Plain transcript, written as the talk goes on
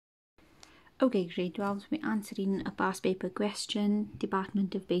Okay, grade 12, we're answering a past paper question,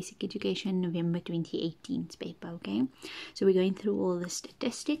 Department of Basic Education, November 2018's paper, okay? So we're going through all the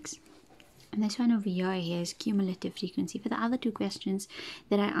statistics. And this one over here is cumulative frequency. For the other two questions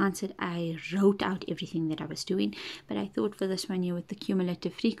that I answered, I wrote out everything that I was doing. But I thought for this one here with the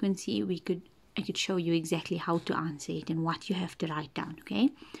cumulative frequency, I could show you exactly how to answer it and what you have to write down, okay?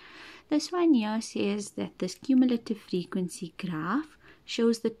 This one here says that this cumulative frequency graph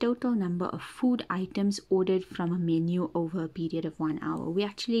shows the total number of food items ordered from a menu over a period of 1 hour. We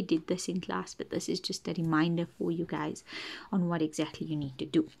actually did this in class, but this is just a reminder for you guys on what exactly you need to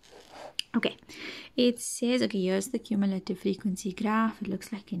do. Okay, it says, okay, here's the cumulative frequency graph. It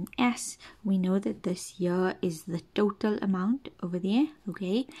looks like an S. We know that this here is the total amount over there,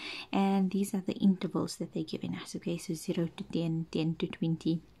 okay? And these are the intervals that they're giving us, okay? So 0 to 10, 10 to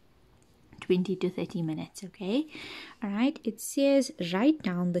 20. 20 to 30 minutes, okay? All right, it says write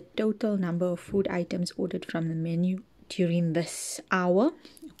down the total number of food items ordered from the menu during this hour,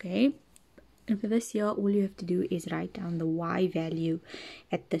 okay? And for this here, all you have to do is write down the Y value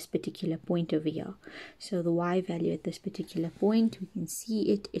at this particular point over here. So the Y value at this particular point, we can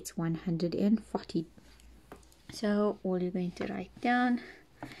see it, it's 140. So all you're going to write down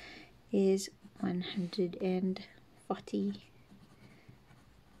is 140.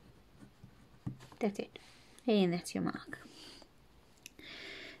 That's it. And that's your mark.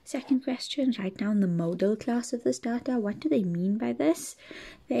 Second question, write down the modal class of this data. What do they mean by this?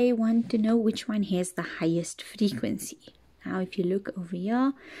 They want to know which one has the highest frequency. Now, if you look over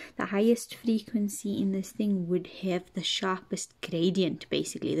here, the highest frequency in this thing would have the sharpest gradient,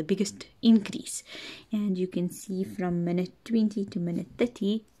 basically, the biggest increase. And you can see from minute 20 to minute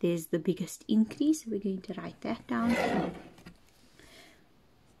 30, there's the biggest increase. We're going to write that down.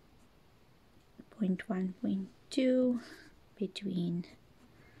 0.1, 0.2 between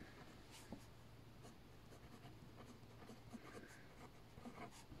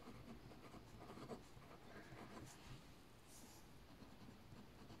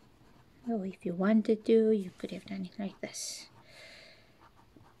if you wanted to, you could have done it like this.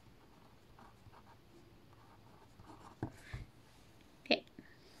 Okay.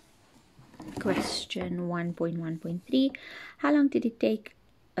 Question 1.1.3. How long did it take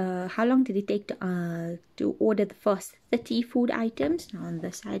to order the first 30 food items? Now on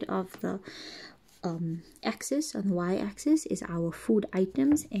the side of the axis, on the y-axis, is our food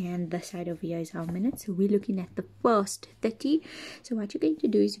items, and the side over here is our minutes. So we're looking at the first 30. So what you're going to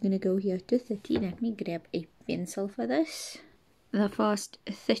do is you're going to go here to 30. Let me grab a pencil for this. The first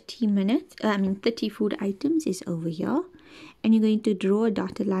 30 food items is over here, and you're going to draw a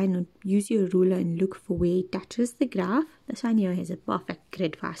dotted line or use your ruler and look for where it touches the graph. This one here has a perfect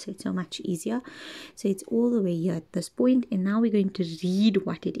grid for us, so it's so much easier. So it's all the way here at this point, and now we're going to read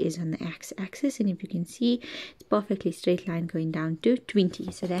what it is on the x-axis, and if you can see, it's perfectly straight line going down to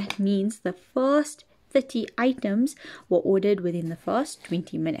 20. So that means the first 30 items were ordered within the first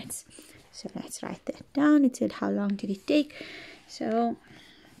 20 minutes. So let's write that down. It said how long did it take? So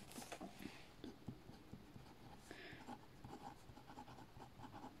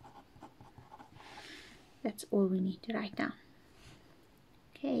that's all we need to write down.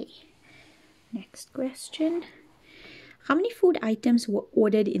 Okay, next question. How many food items were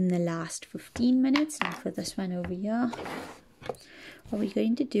ordered in the last 15 minutes? Now for this one over here, what we're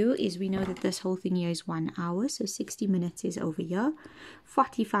going to do is, we know that this whole thing here is 1 hour, so 60 minutes is over here.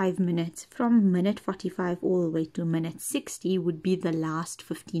 45 minutes, from minute 45 all the way to minute 60 would be the last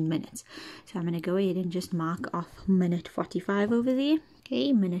 15 minutes. So I'm going to go ahead and just mark off minute 45 over there.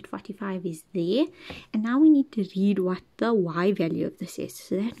 Okay, minute 45 is there. And now we need to read what the Y value of this is.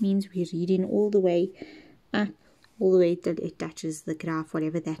 So that means we're reading all the way up, all the way till it touches the graph,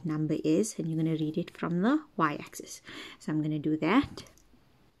 whatever that number is, and you're going to read it from the y-axis. So I'm going to do that.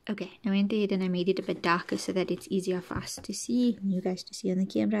 Okay, I went ahead and I made it a bit darker so that it's easier for us to see, you guys to see on the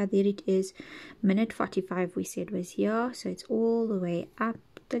camera. There it is. Minute 45 we said was here, so it's all the way up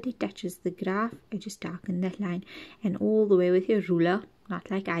till it touches the graph. I just darkened that line, and all the way with your ruler,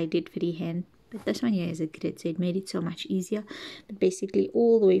 not like I did freehand, but this one here is a grid, so it made it so much easier. But basically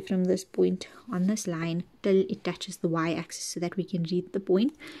all the way from this point on this line till it touches the y-axis so that we can read the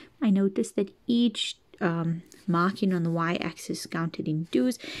point. I noticed that each marking on the y-axis counted in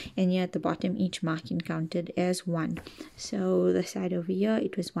 2s, and here at the bottom each marking counted as 1. So the side over here,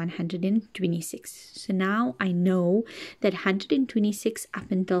 it was 126. So now I know that 126 up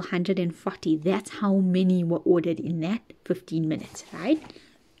until 140, that's how many were ordered in that 15 minutes, right?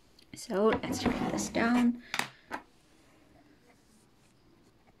 So let's write this down.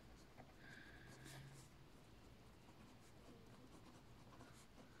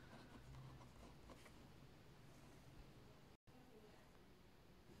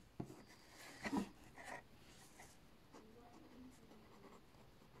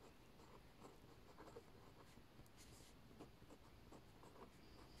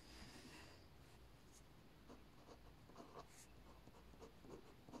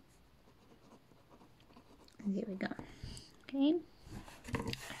 There we go. Okay,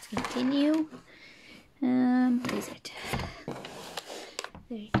 let's continue. What is it?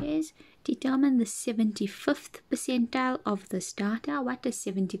 There it is. Determine the 75th percentile of this data. What does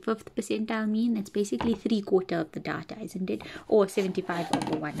 75th percentile mean? That's basically 3/4 of the data, isn't it? Or 75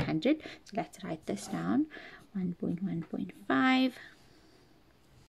 over 100. So let's write this down. 1.1.5